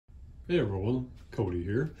Hey everyone, Cody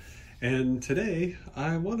here, and today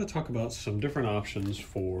I want to talk about some different options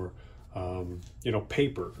for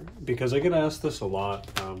paper, because I get asked this a lot.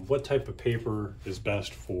 What type of paper is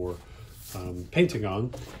best for painting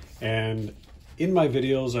on? And in my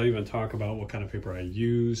videos I even talk about what kind of paper I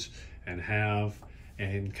use and have,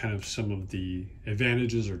 and kind of some of the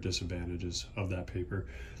advantages or disadvantages of that paper.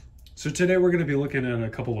 So today we're going to be looking at a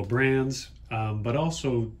couple of brands, but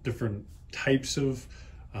also different types of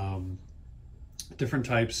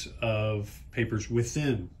papers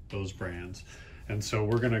within those brands. And so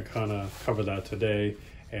we're going to kind of cover that today,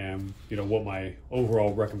 and what my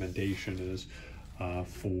overall recommendation is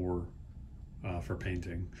for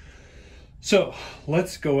painting. So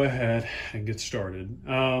let's go ahead and get started.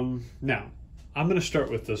 Now I'm going to start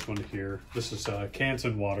with this one here. This is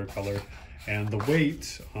Canson watercolor, and the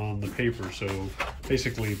weight on the paper, so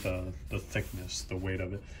basically the thickness, the weight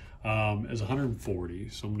of it, is 140.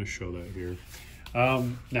 So I'm going to show that here.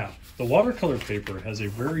 Now the watercolor paper has a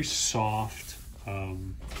very soft,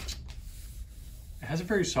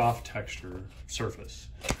 texture surface,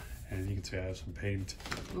 and you can see I have some paint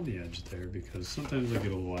on the edge there because sometimes I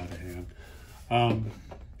get a little out of hand.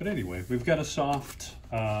 But anyway, we've got a soft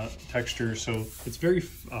texture, so it's very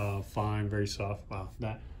fine, very soft. Wow,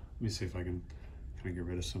 let me see if I can kind of get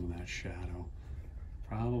rid of some of that shadow.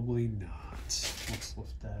 Probably not. Let's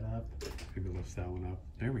lift that up. Maybe lift that one up.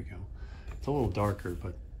 There we go. It's a little darker,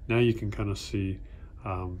 but now you can kind of see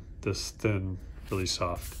this thin, really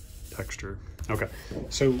soft texture. Okay,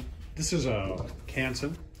 so this is a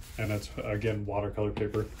Canson, and it's again watercolor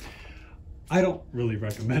paper. I don't really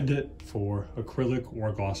recommend it for acrylic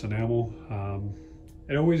or gloss enamel.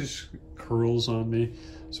 It always curls on me,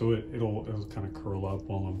 so it'll kind of curl up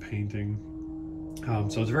while I'm painting.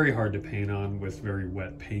 So it's very hard to paint on with very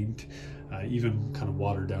wet paint. Even kind of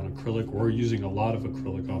watered down acrylic or using a lot of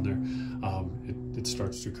acrylic on there, it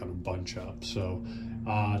starts to kind of bunch up. So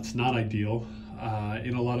it's not ideal.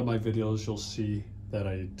 In a lot of my videos, you'll see that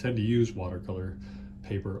I tend to use watercolor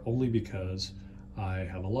paper only because I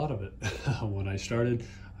have a lot of it. When I started,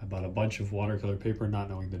 I bought a bunch of watercolor paper, not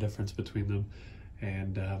knowing the difference between them,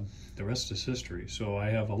 and the rest is history. So I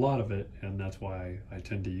have a lot of it, and that's why I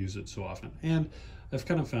tend to use it so often. And I've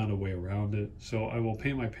kind of found a way around it. So I will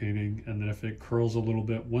paint my painting, and then if it curls a little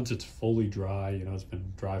bit, once it's fully dry, it's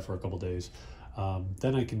been dry for a couple days,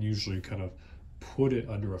 then I can usually kind of put it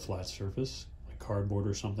under a flat surface, like cardboard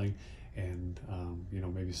or something, and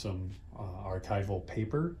maybe some archival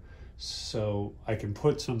paper. So I can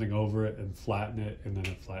put something over it and flatten it, and then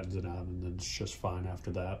it flattens it out, and then it's just fine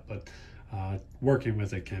after that. But working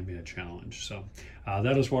with it can be a challenge. So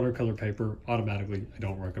that is watercolor paper. Automatically, I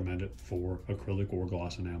don't recommend it for acrylic or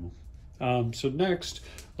gloss enamel. So next,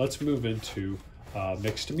 let's move into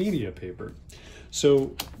mixed media paper.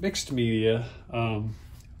 So mixed media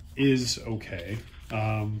is okay.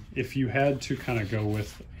 If you had to kind of go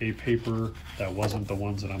with a paper that wasn't the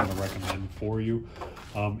ones that I'm going to recommend for you,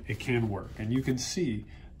 it can work. And you can see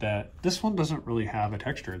that this one doesn't really have a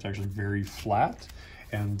texture. It's actually very flat.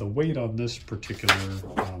 And the weight on this particular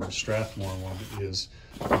Strathmore one is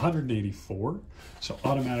 184. So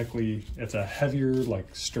automatically it's a heavier,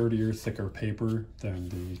 like sturdier, thicker paper than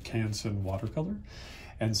the Canson watercolor.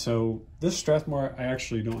 And so this Strathmore, I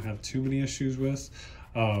actually don't have too many issues with.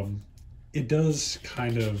 It does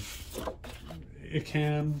kind of, it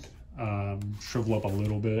can shrivel up a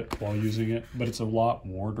little bit while using it, but it's a lot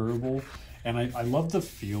more durable. And I love the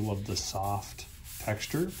feel of the soft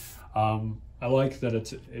texture. I like that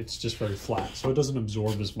it's just very flat, so it doesn't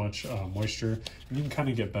absorb as much moisture. And you can kind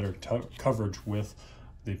of get better coverage with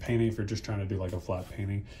the painting if you're just trying to do like a flat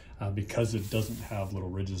painting, because it doesn't have little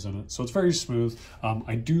ridges in it. So it's very smooth.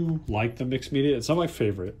 I do like the mixed media. It's not my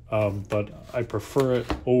favorite, but I prefer it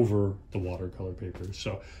over the watercolor paper.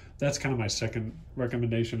 So that's kind of my second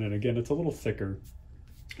recommendation. And again, it's a little thicker,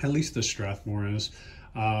 at least the Strathmore is.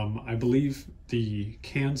 I believe the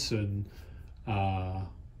Canson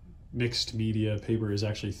mixed media paper is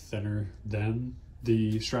actually thinner than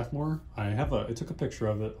the Strathmore. I took a picture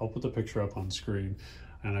of it. I'll put the picture up on screen.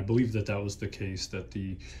 And I believe that was the case, that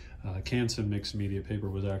the Canson mixed media paper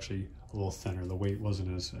was actually a little thinner. The weight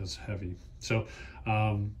wasn't as heavy. So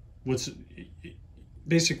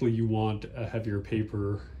basically you want a heavier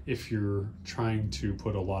paper if you're trying to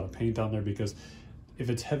put a lot of paint on there, because if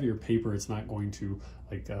it's heavier paper, it's not going to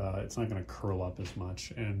it's not going to curl up as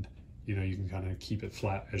much, and you can kind of keep it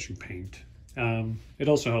flat as you paint. It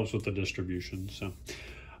also helps with the distribution. So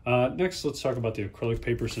next, let's talk about the acrylic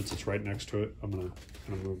paper, since it's right next to it. I'm gonna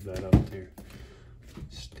move that up here.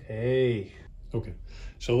 Stay. Okay,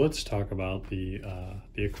 So let's talk about the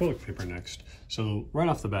acrylic paper next. So right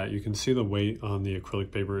off the bat, you can see the weight on the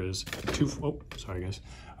acrylic paper is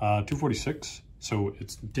 246. So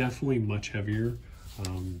it's definitely much heavier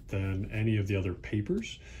than any of the other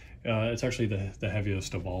papers. It's actually the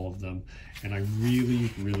heaviest of all of them. And I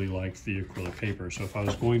really like the acrylic paper. So if I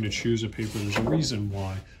was going to choose a paper, there's a reason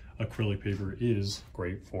why acrylic paper is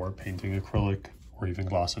great for painting acrylic or even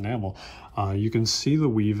gloss enamel. You can see the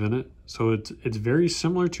weave in it. So it's very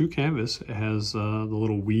similar to canvas. It has the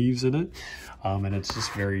little weaves in it, and it's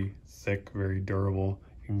just very thick, very durable.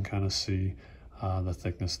 You can kind of see the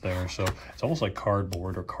thickness there. So it's almost like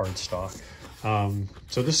cardboard or cardstock.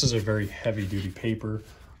 So this is a very heavy duty paper.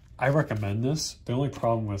 I recommend this. The only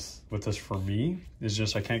problem with this for me is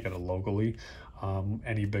just I can't get it locally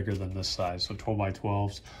any bigger than this size, so 12 by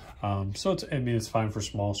 12s. So it's fine for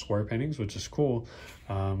small square paintings, which is cool.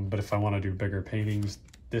 But if I want to do bigger paintings,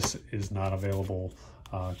 this is not available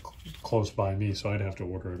close by me, so I'd have to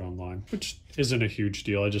order it online, which isn't a huge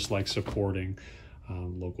deal. I just like supporting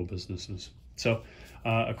local businesses. So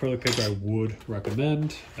acrylic paper I would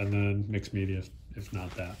recommend, and then mixed media if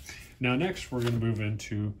not that. Now next we're going to move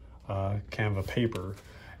into Canva paper.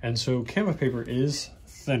 And so Canva paper is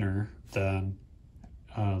thinner than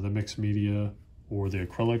the mixed media or the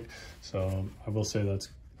acrylic. So I will say that's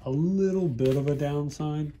a little bit of a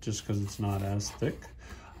downside just because it's not as thick.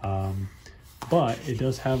 But it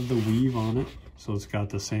does have the weave on it. So it's got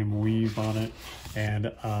the same weave on it. And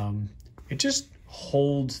it just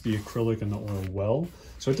holds the acrylic and the oil well.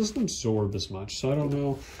 So it doesn't absorb as much. So I don't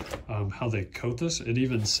know how they coat this. It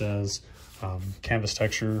even says canvas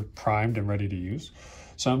texture primed and ready to use.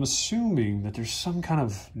 So I'm assuming that there's some kind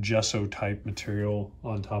of gesso type material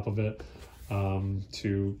on top of it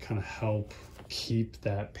to kind of help keep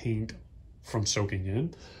that paint from soaking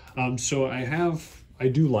in. So I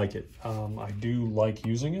do like it. I do like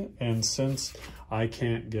using it. And since I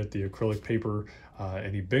can't get the acrylic paper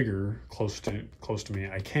any bigger close to me,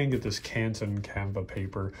 I can get this Canson Canva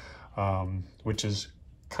paper, which is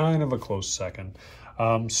kind of a close second.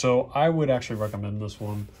 So I would actually recommend this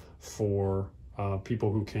one for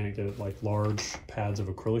people who can't get like large pads of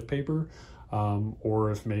acrylic paper,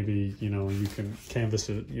 or if maybe, you know, you can canvas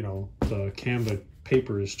it, you know, the Canva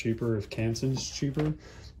paper is cheaper. If Canson's cheaper,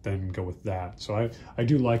 then go with that. So I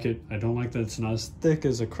do like it. I don't like that it's not as thick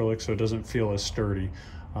as acrylic, so it doesn't feel as sturdy.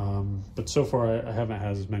 But so far I haven't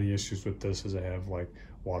had as many issues with this as I have like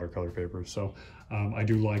watercolor paper. So I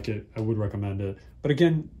do like it. I would recommend it. But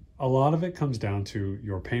again, a lot of it comes down to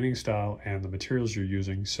your painting style and the materials you're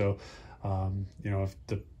using. So, you know, if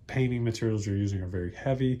the painting materials you're using are very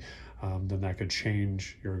heavy, then that could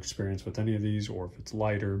change your experience with any of these, or if it's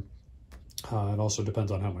lighter. It also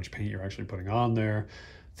depends on how much paint you're actually putting on there,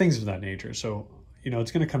 things of that nature. So, you know,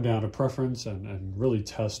 it's going to come down to preference and really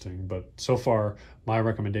testing. But so far, my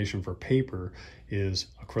recommendation for paper is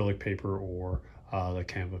acrylic paper or the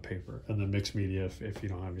Canva paper, and then mixed media if you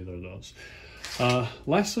don't have either of those.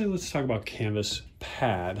 Lastly, let's talk about canvas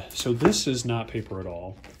pad. So this is not paper at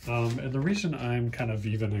all. And the reason I'm kind of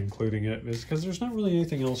even including it is because there's not really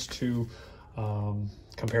anything else to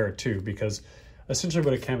compare it to, because essentially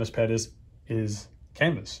what a canvas pad is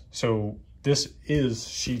canvas. So this is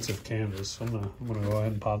sheets of canvas. I'm gonna go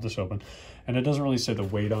ahead and pop this open. And it doesn't really say the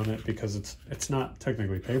weight on it because it's not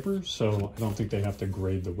technically paper, so I don't think they have to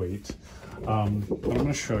grade the weight. But I'm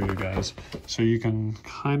gonna show you guys so you can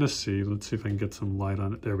kind of see. Let's see if I can get some light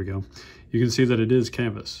on it. There we go. You can see that it is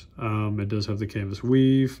canvas. It does have the canvas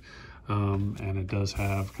weave, and it does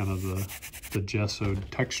have kind of the gessoed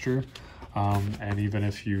texture. And even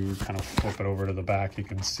if you kind of flip it over to the back, you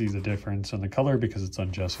can see the difference in the color because it's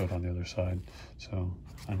ungessoed on the other side. So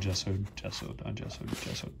ungessoed, gessoed, ungessoed,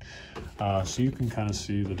 gessoed. So you can kind of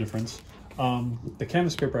see the difference. The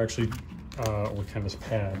canvas paper actually, or canvas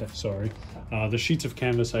pad, sorry. The sheets of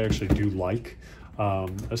canvas I actually do like,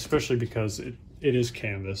 especially because it is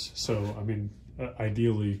canvas. So, I mean,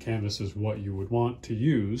 ideally canvas is what you would want to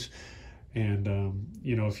use. And,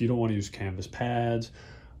 you know, if you don't want to use canvas pads,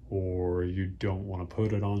 or you don't want to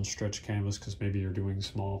put it on stretch canvas because maybe you're doing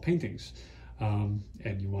small paintings and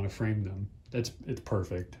you want to frame them, it's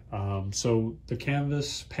perfect. So the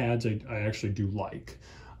canvas pads I actually do like,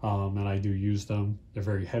 and I do use them. They're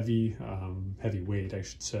very heavy, heavyweight I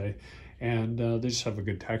should say, and they just have a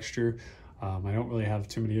good texture. I don't really have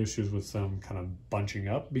too many issues with them kind of bunching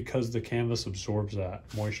up because the canvas absorbs that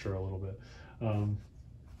moisture a little bit.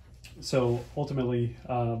 So ultimately,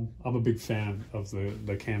 I'm a big fan of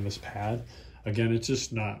the canvas pad. again, it's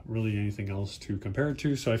just not really anything else to compare it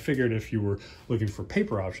to. So I figured if you were looking for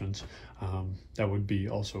paper options, that would be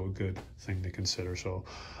also a good thing to consider. So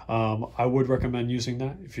I would recommend using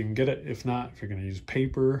that if you can get it. If not, if you're going to use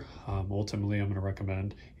paper, ultimately I'm going to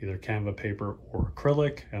recommend either Canva paper or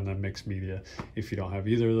acrylic, and then mixed media. If you don't have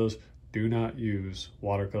either of those, do not use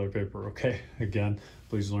watercolor paper, okay? Again,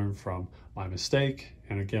 please learn from my mistake.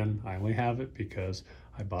 And again, I only have it because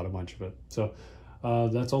I bought a bunch of it. So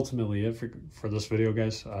that's ultimately it for this video,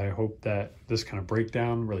 guys. I hope that this kind of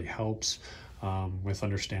breakdown really helps with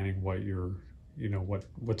understanding what you're,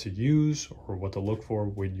 what to use or what to look for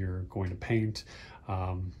when you're going to paint.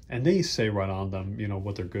 And they say right on them,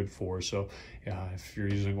 what they're good for. So if you're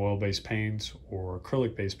using oil-based paints or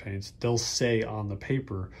acrylic-based paints, they'll say on the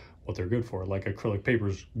paper what they're good for. Like acrylic paper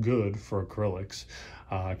is good for acrylics.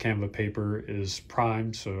 Canva paper is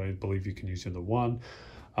primed, so I believe you can use either one.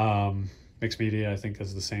 Mixed media, I think,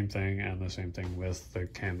 is the same thing, and the same thing with the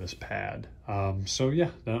canvas pad. So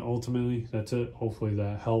yeah, ultimately that's it. Hopefully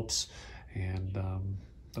that helps, and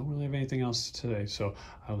don't really have anything else today. So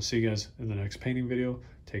I will see you guys in the next painting video.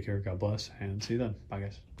 Take care, God bless, and see you then. Bye,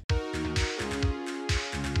 guys.